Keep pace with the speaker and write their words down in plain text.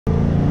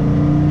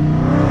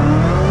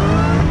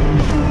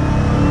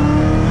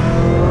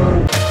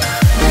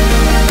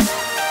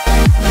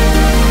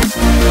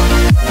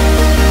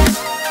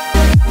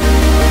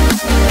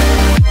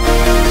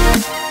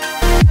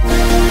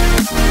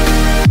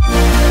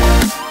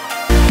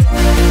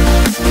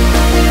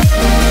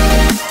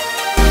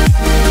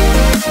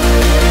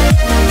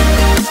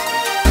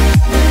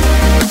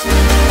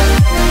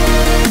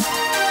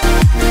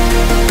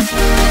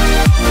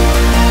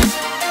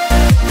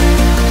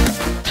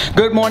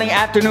morning,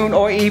 afternoon,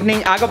 or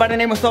evening. I go by the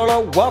name of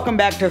Solo. Welcome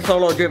back to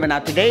Solo Driven. Now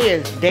today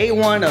is day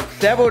one of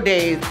several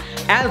days,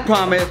 as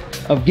promised,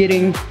 of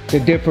getting the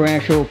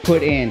differential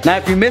put in. Now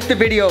if you missed the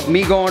video of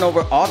me going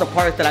over all the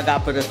parts that I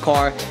got for this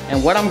car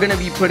and what I'm gonna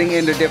be putting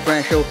in the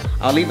differential,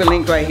 I'll leave a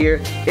link right here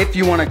if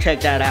you wanna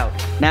check that out.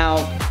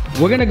 Now,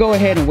 we're gonna go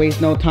ahead and waste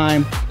no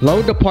time,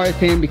 load the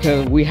parts in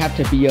because we have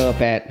to be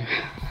up at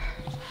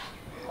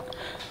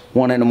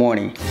 1 in the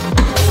morning.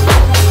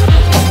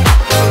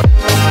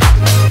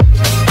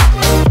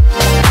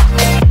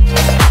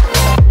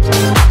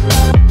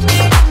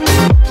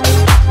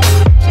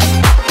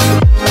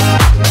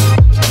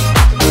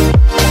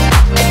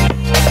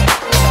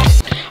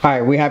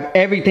 Alright, we have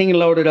everything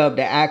loaded up,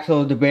 the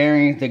axles, the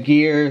bearings, the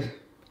gears,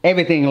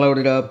 everything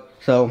loaded up.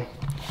 So,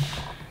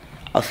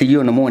 I'll see you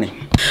in the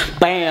morning.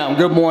 Bam!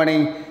 Good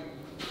morning,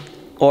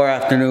 or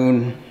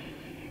afternoon,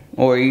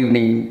 or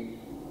evening.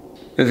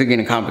 This is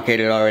getting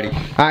complicated already.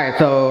 Alright,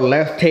 so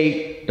let's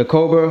take the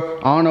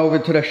Cobra on over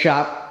to the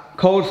shop.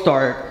 Cold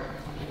start.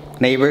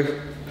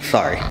 Neighbor,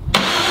 sorry.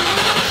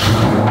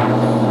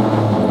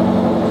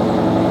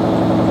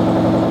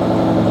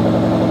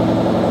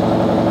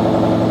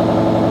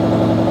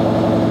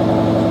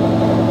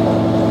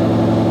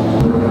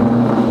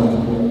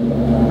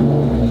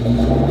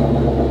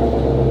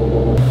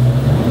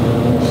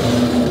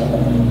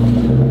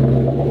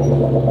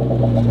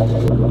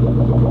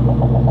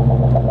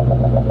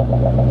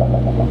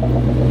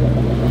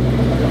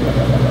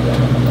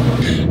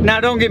 Now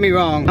don't get me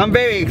wrong, I'm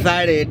very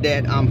excited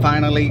that I'm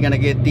finally gonna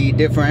get the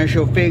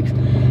differential fixed,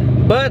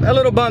 but a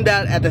little bummed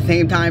out at the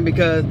same time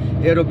because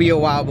it'll be a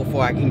while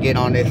before I can get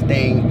on this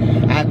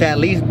thing. I have to at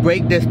least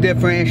break this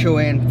differential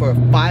in for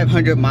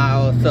 500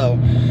 miles, so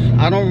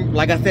I don't,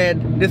 like I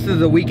said, this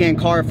is a weekend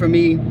car for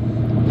me.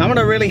 I'm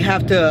gonna really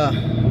have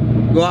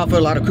to go out for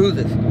a lot of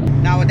cruises.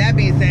 Now with that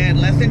being said,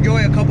 let's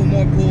enjoy a couple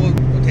more pulls.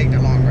 We'll take the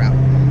long route.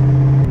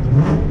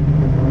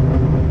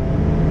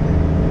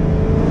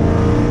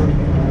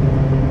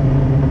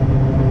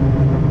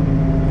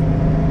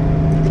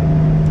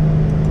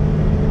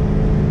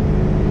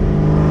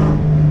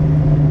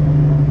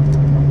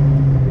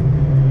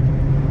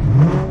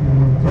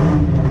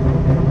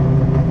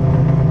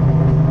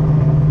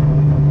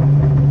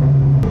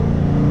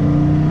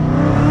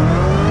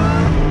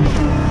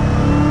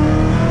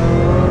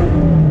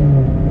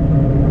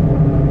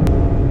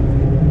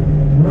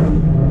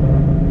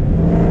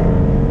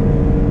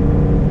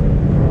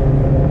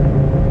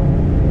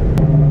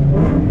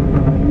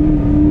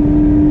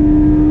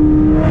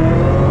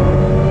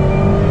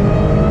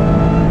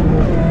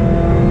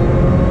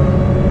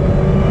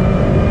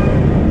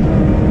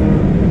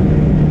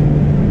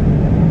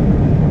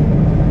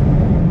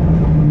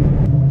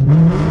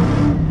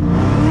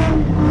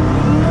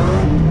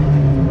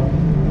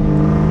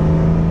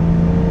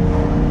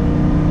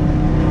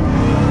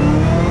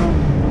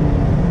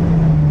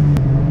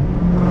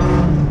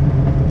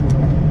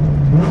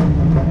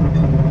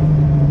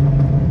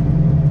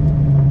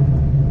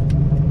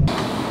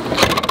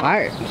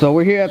 Alright, so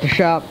we're here at the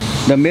shop.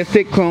 The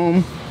Mystic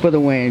Chrome for the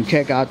win.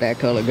 Check out that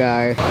color,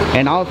 guys.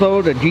 And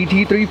also the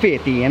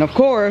GT350. And of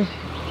course,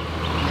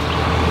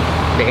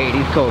 the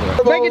 80s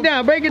Cobra. Break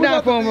it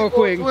down for them real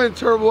quick. Twin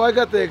turbo, I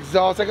got the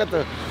exhaust, I got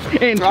the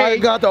intake. I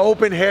got the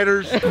open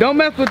headers. Don't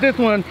mess with this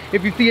one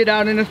if you see it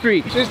out in the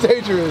street. It's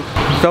dangerous.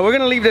 So we're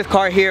gonna leave this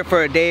car here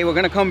for a day. We're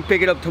gonna come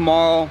pick it up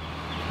tomorrow.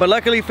 But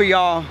luckily for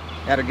y'all,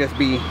 that'll just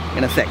be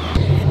in a second.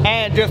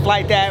 And just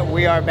like that,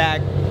 we are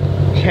back.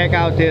 Check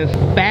out this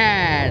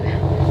bad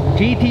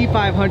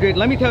GT500.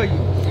 Let me tell you,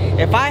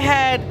 if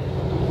I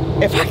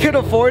could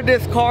afford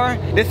this car,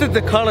 this is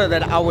the color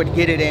that I would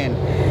get it in.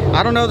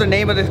 I don't know the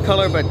name of this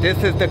color, but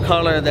this is the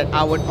color that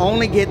I would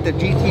only get the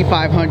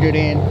GT500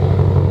 in.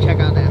 Check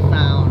out that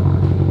sound.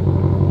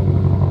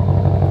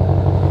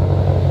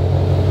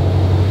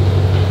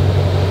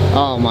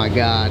 Oh my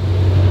God.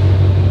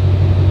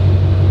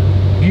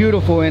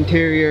 Beautiful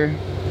interior.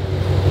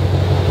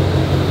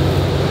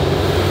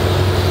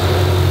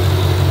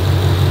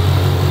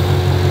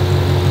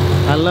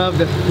 I love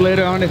the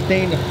splitter on this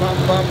thing, the front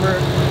bumper,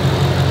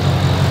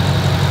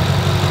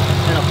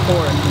 and of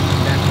course,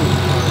 that cool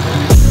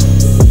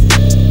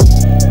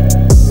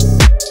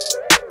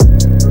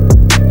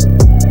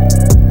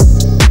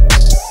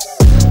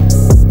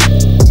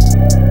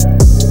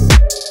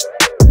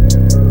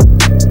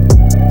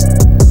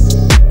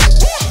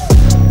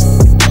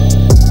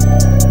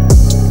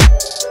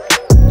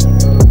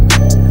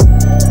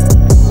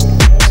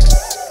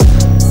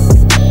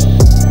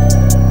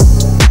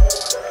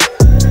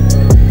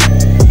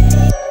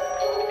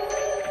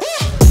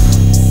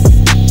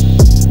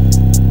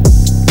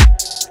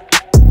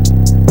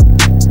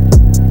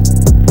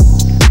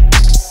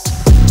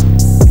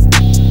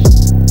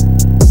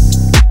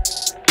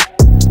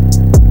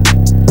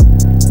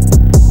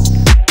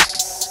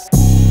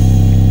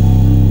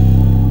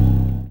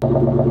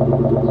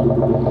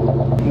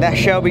that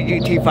Shelby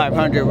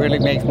GT500 really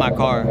makes my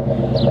car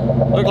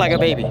look like a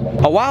baby.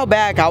 A while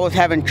back, I was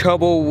having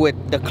trouble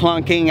with the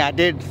clunking. I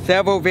did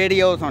several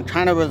videos on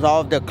trying to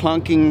resolve the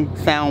clunking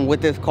sound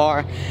with this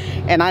car,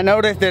 and I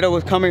noticed that it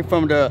was coming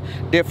from the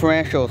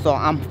differential. So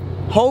I'm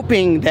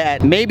hoping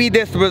that maybe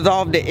this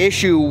resolved the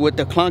issue with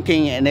the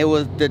clunking, and it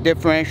was the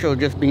differential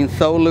just being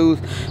so loose,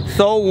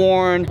 so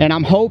worn. And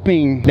I'm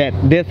hoping that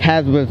this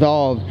has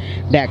resolved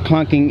that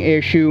clunking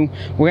issue.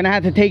 We're gonna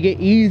have to take it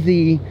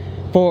easy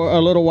for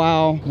a little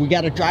while. We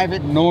got to drive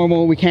it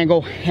normal. We can't go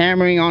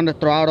hammering on the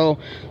throttle,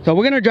 so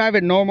we're gonna drive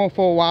it normal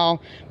for a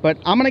while. But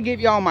I'm gonna give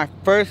y'all my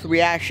first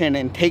reaction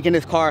in taking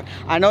this car.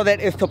 I know that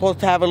it's supposed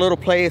to have a little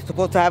play, it's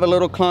supposed to have a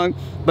little clunk,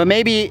 but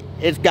maybe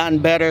it's gotten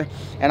better,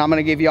 and I'm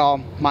gonna give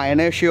y'all my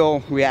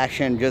initial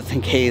reaction just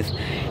in case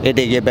it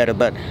did get better.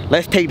 But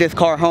let's take this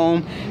car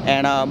home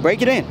and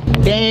break it in.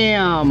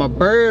 Damn, a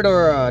bird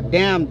or a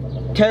damn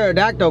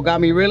pterodactyl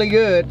got me really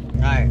good.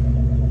 All right.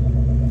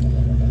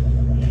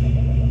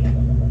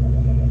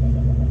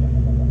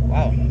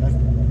 Wow, that's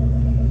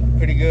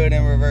pretty good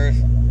in reverse.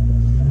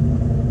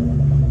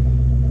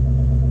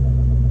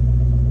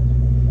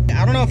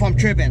 I don't know if I'm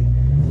tripping.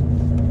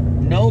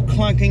 No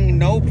clunking,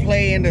 no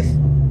play in the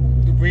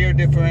rear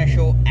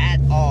differential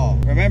at all.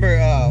 Remember,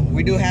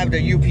 we do have the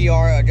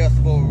UPR,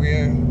 adjustable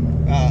rear,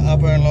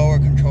 upper and lower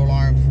control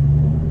arms.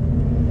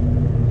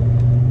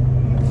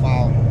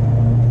 Wow.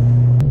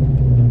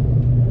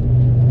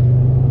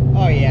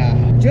 Oh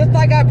yeah, just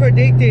like I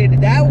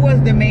predicted, that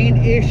was the main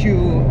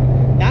issue.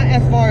 Not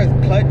as far as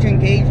clutch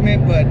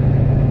engagement, but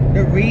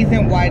the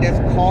reason why this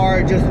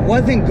car just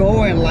wasn't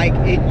going like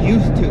it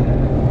used to.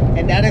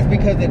 And that is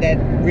because of that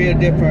rear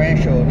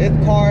differential. This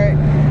car,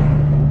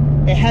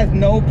 it has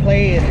no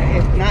play.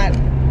 It's not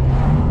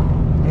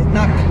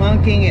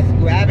clunking, it's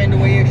grabbing the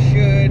way it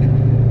should.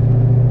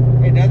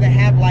 It doesn't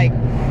have like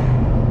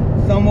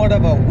somewhat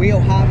of a wheel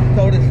hop,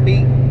 so to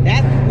speak.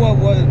 That's what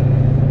was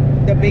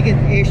the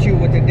biggest issue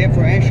with the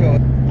differential.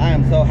 I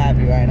am so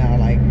happy right now.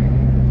 Like,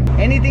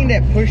 anything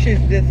that pushes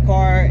this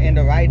car in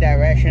the right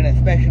direction,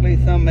 especially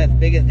something as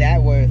big as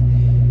that, was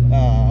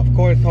of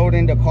course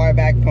holding the car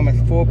back from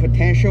its full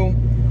potential,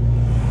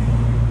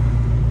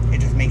 it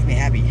just makes me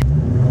happy.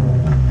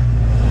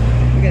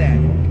 Look at that.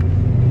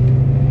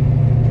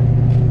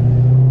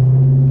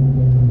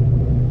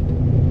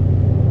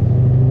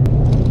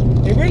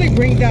 It really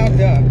brings out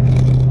the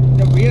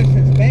rear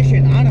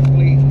suspension,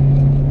 honestly.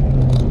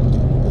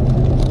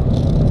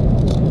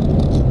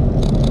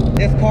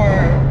 This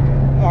car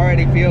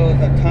already feels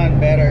a ton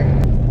better.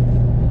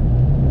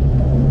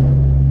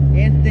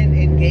 Instant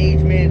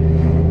engagement,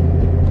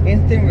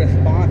 instant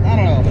response. I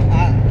don't know.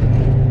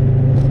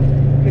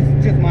 This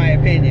is just my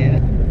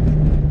opinion.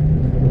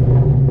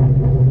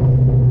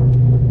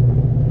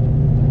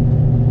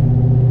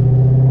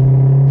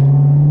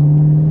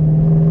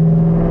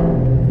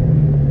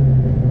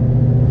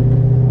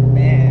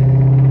 Man,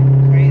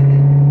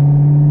 crazy.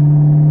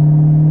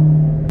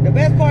 The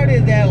best part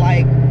is that,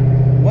 like,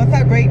 once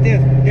I break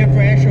this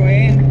differential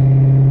in,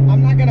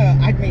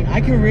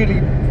 I can really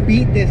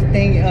beat this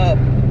thing up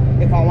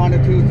if I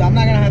wanted to, so I'm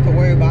not gonna have to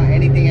worry about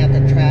anything at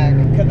the track,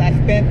 because I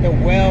spent the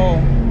well-spent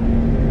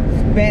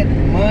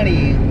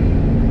money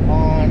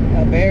on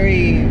a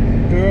very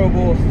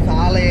durable,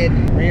 solid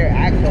rear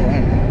axle,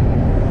 and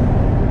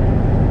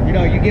you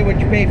know, you get what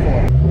you pay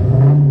for.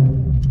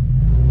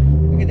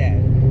 Look at that.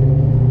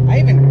 I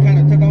even kind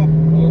of took off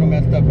a little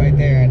messed up right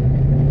there,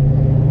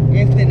 and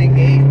instant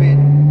engagement,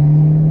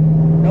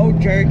 no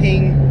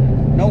jerking,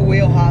 no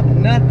wheel hop,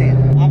 nothing.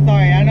 I'm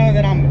sorry, I know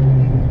that I'm,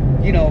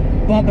 you know,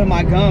 bumping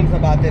my gums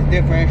about this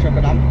differential,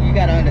 but you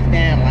gotta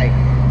understand, like,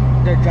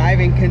 the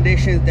driving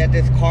conditions that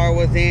this car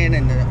was in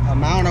and the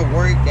amount of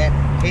work that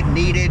it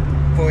needed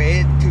for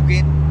it to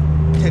get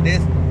to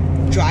this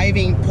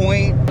driving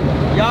point.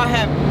 Y'all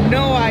have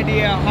no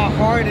idea how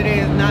hard it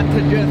is not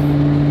to just,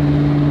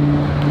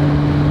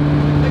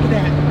 look at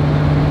that.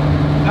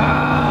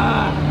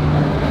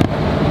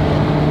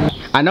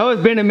 I know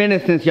it's been a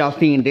minute since y'all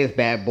seen this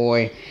bad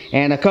boy,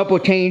 and a couple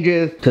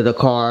changes to the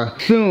car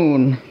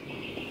soon.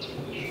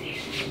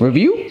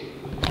 Review?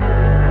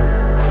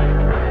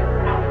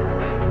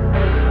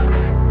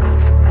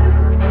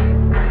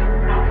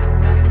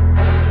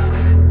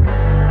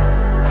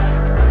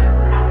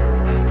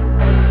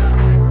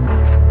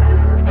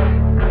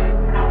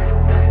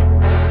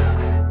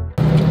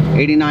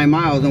 $89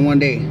 miles in one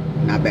day,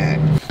 not bad.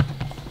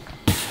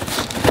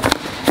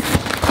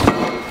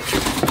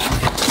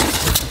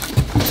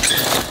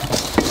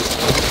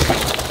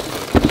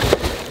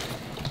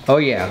 Oh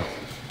yeah,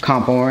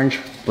 comp orange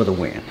for the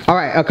win. All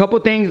right, a couple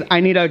things I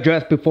need to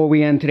address before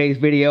we end today's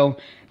video.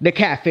 The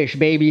catfish,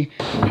 baby.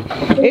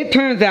 It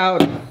turns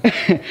out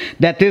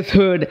that this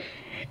hood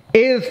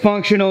is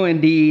functional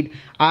indeed.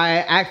 I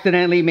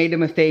accidentally made the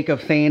mistake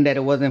of saying that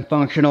it wasn't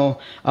functional.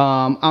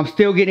 I'm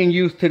still getting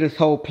used to this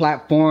whole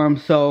platform,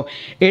 so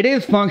it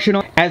is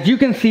functional. As you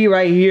can see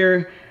right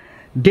here,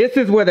 this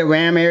is where the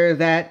ram air is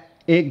at.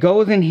 it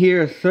goes in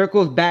here,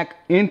 circles back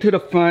into the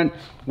front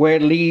where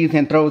it leaves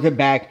and throws it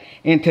back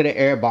into the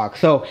air box.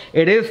 So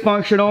it is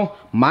functional,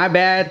 my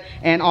bad.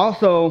 And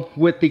also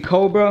with the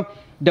Cobra,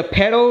 the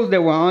pedals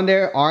that were on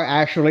there are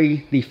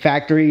actually the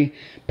factory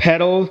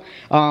pedals.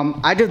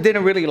 I just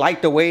didn't really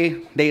like the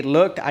way they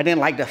looked. I didn't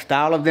like the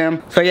style of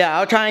them. So yeah,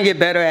 I'll try and get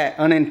better at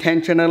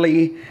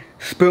unintentionally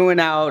spewing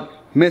out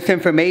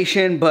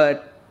misinformation,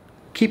 but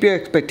keep your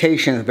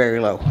expectations very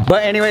low.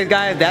 But anyways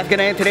guys, that's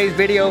gonna end today's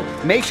video.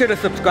 Make sure to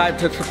subscribe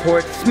to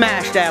support,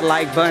 smash that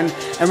like button,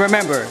 and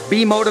remember,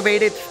 be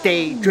motivated,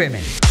 stay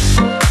driven.